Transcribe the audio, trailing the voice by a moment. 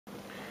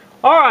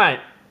All right.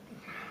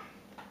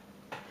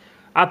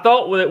 I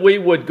thought that we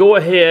would go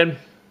ahead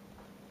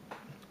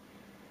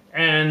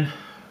and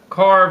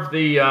carve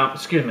the,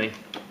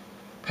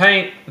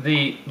 paint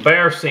the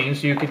bear scene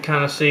so you could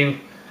kind of see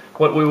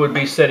what we would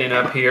be setting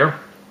up here.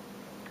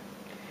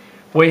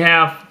 We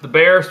have the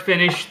bears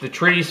finished, the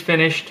trees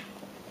finished,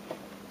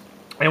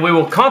 and we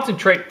will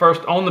concentrate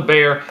first on the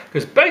bear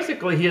because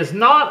basically he is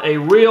not a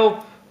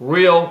real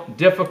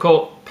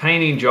difficult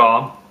painting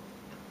job.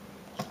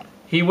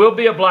 He will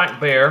be a black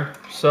bear,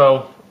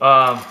 so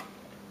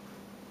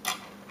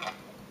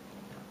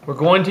we're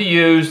going to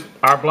use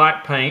our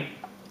black paint.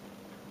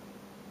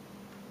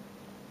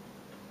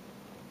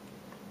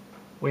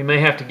 We may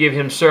have to give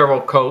him several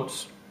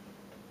coats.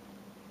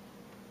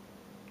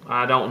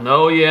 I don't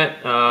know yet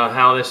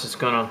how this is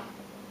going to...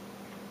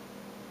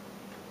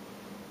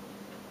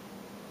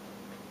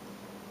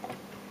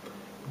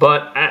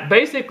 But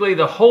basically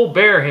the whole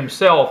bear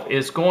himself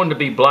is going to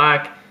be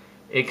black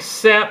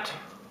except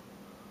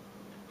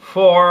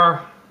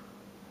for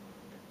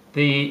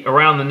the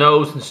around the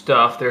nose and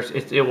stuff.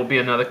 It will be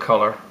another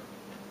color.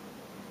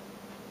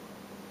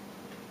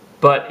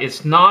 But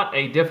it's not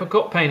a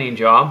difficult painting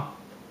job.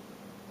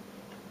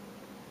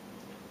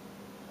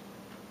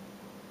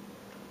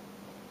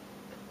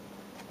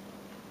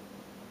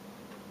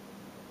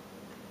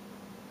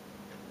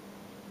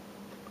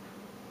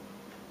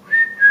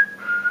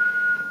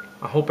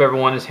 I hope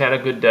everyone has had a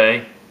good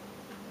day.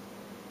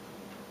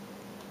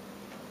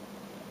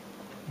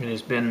 It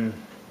has been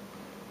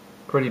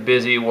pretty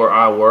busy where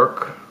I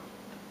work.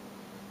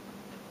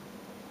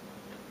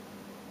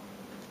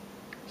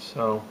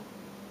 So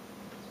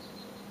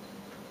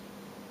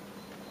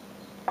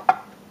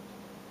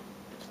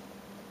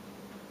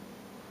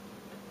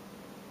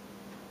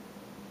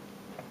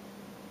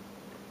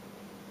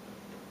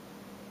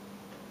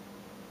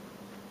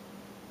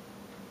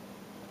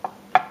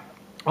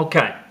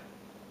okay.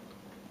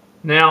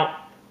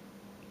 Now,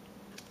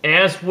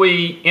 as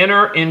we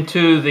enter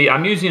into the,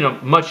 I'm using a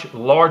much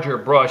larger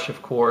brush,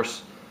 of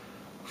course,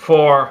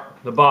 for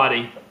the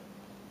body.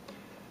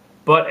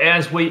 But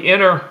as we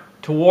enter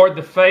toward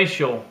the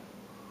facial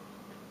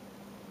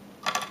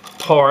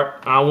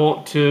part, I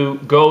want to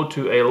go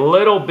to a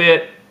little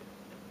bit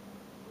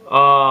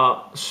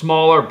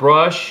smaller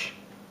brush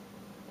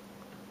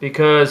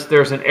because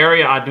there's an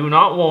area I do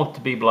not want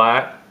to be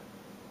black.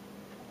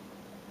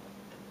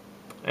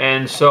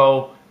 And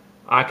so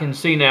I can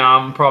see now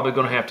I'm probably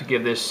going to have to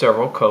give this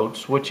several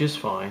coats, which is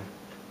fine.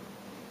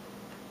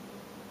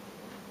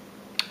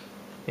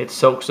 It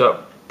soaks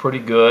up pretty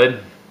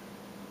good.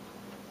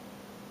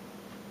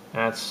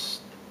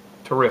 That's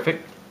terrific.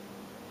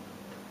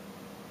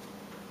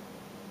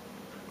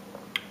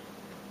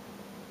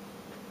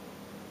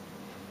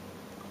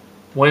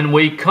 When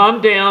we come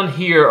down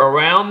here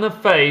around the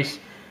face,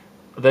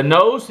 the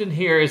nose in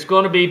here is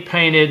going to be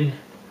painted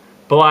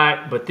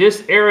black, but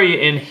this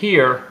area in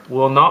here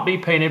will not be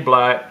painted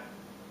black.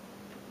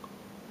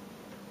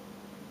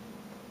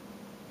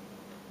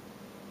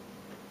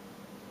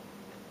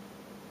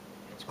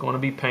 It's going to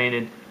be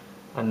painted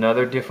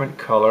another different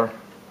color.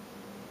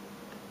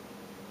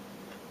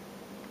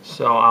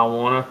 So I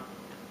want to,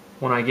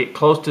 when I get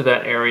close to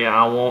that area,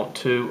 I want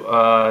to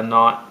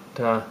not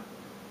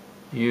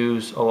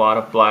use a lot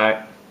of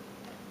black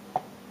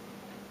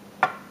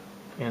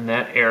in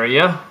that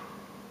area.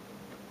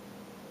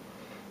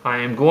 I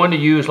am going to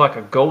use like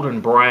a golden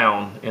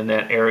brown in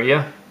that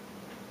area.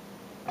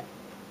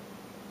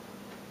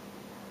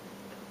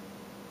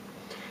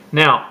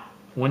 Now,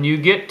 when you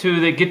get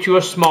you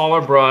a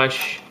smaller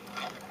brush,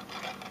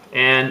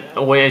 and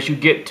as you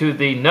get to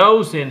the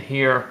nose in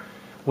here,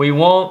 we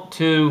want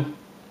to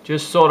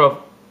just sort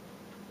of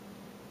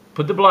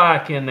put the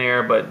black in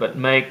there, but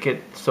make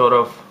it sort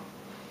of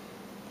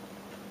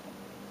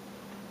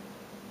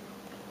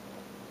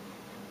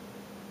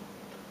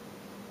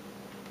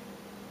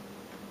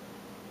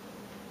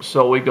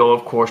so we go,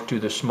 of course, to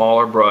the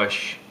smaller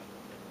brush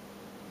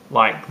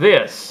like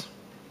this.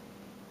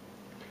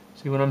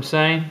 See what I'm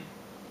saying?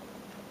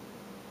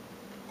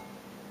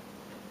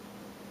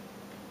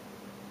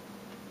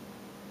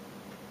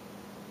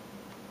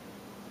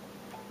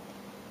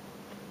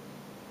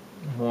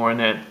 More in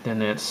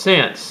that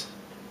sense.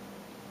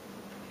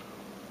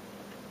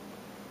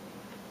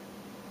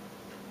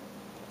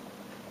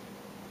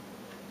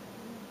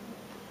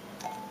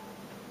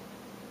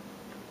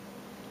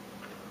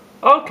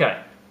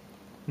 Okay.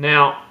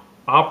 Now,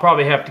 I'll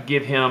probably have to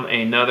give him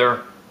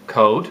another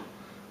coat,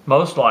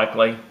 most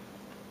likely.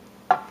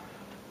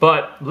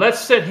 But let's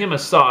set him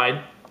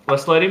aside.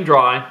 Let's let him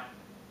dry,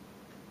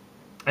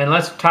 and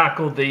let's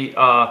tackle the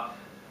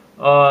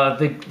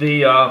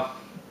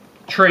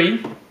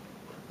tree.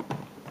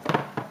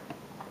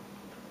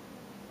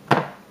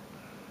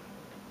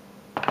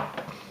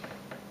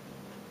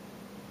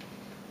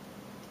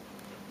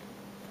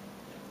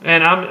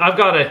 And I've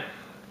got a,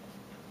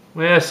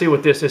 well, let's see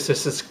what this is.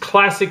 This is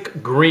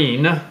classic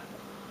green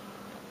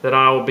that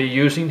I will be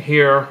using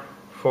here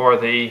for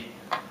the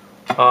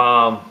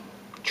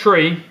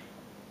tree.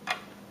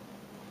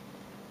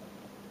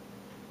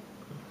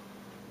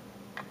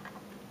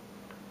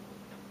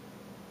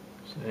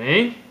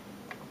 See?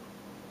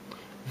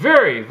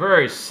 Very,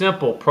 very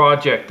simple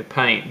project to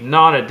paint.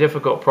 Not a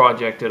difficult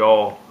project at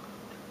all.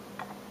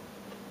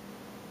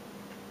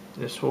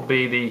 This will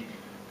be the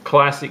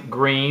classic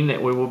green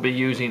that we will be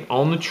using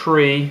on the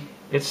tree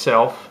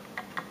itself.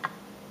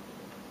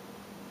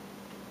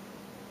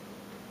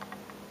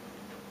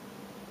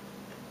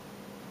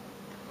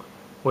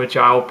 Which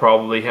I will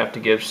probably have to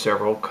give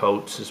several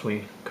coats, as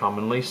we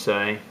commonly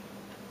say.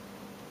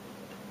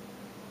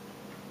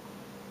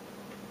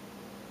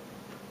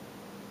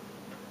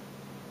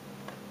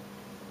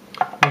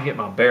 Let me get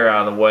my bear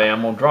out of the way.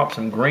 I'm going to drop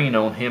some green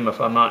on him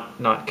if I'm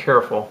not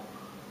careful.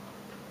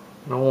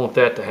 I don't want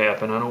that to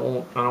happen. I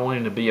don't want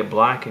him to be a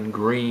black and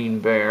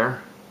green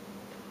bear.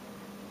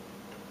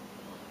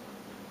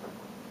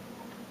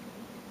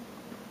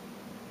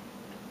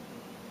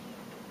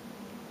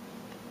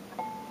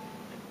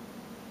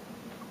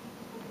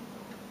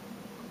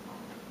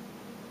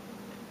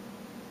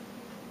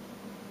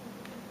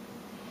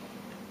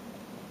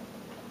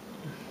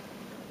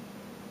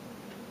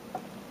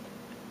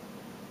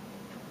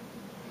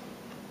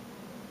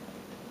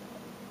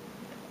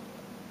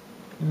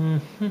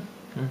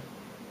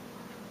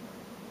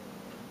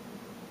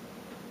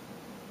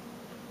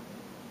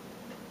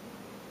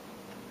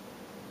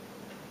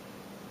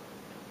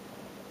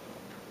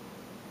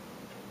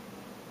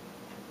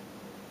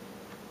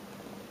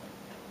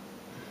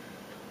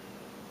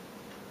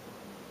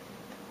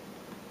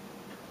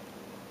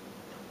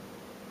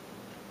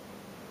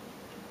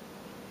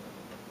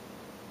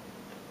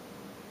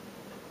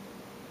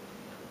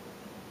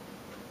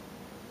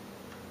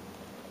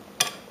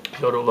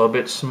 Go to a little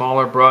bit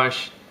smaller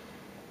brush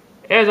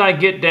as I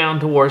get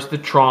down towards the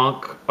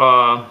trunk,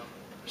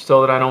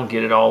 so that I don't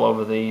get it all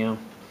over the...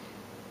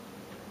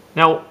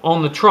 Now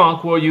on the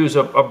trunk we'll use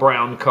a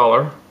brown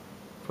color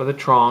for the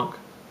trunk.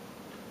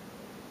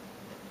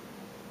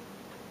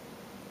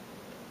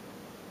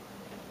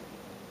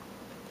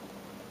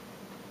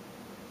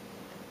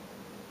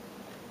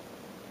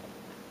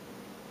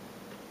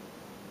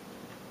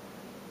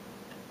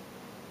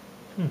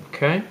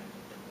 Okay.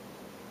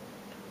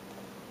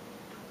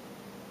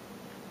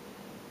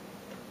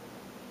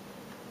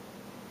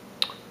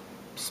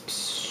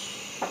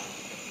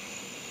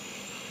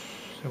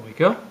 There we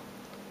go. I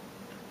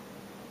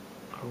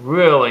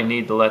really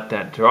need to let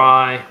that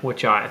dry,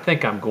 which I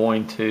think I'm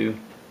going to.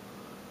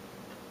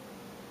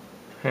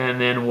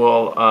 And then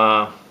we'll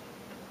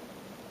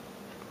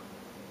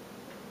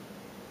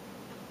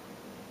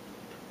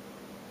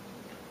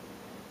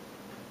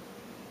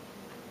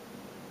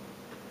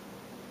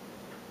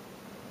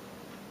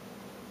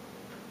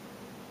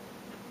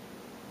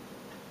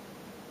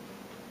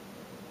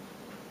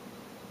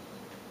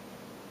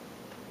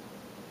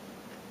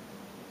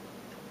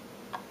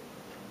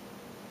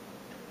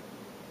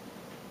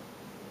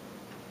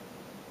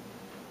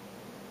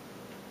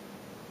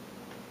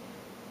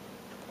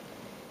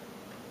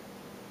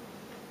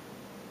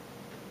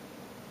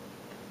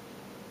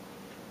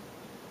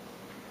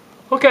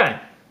okay,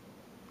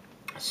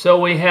 so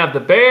we have the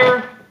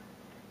bear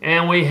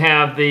and we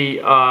have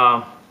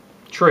the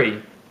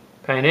tree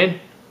painted.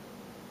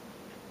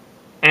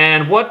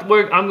 And what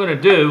I'm going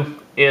to do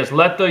is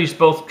let these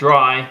both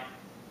dry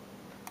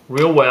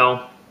real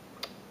well,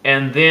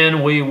 and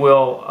then we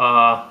will,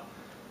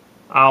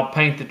 I'll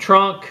paint the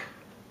trunk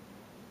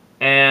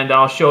and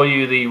I'll show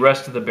you the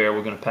rest of the bear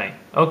we're going to paint.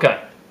 Okay.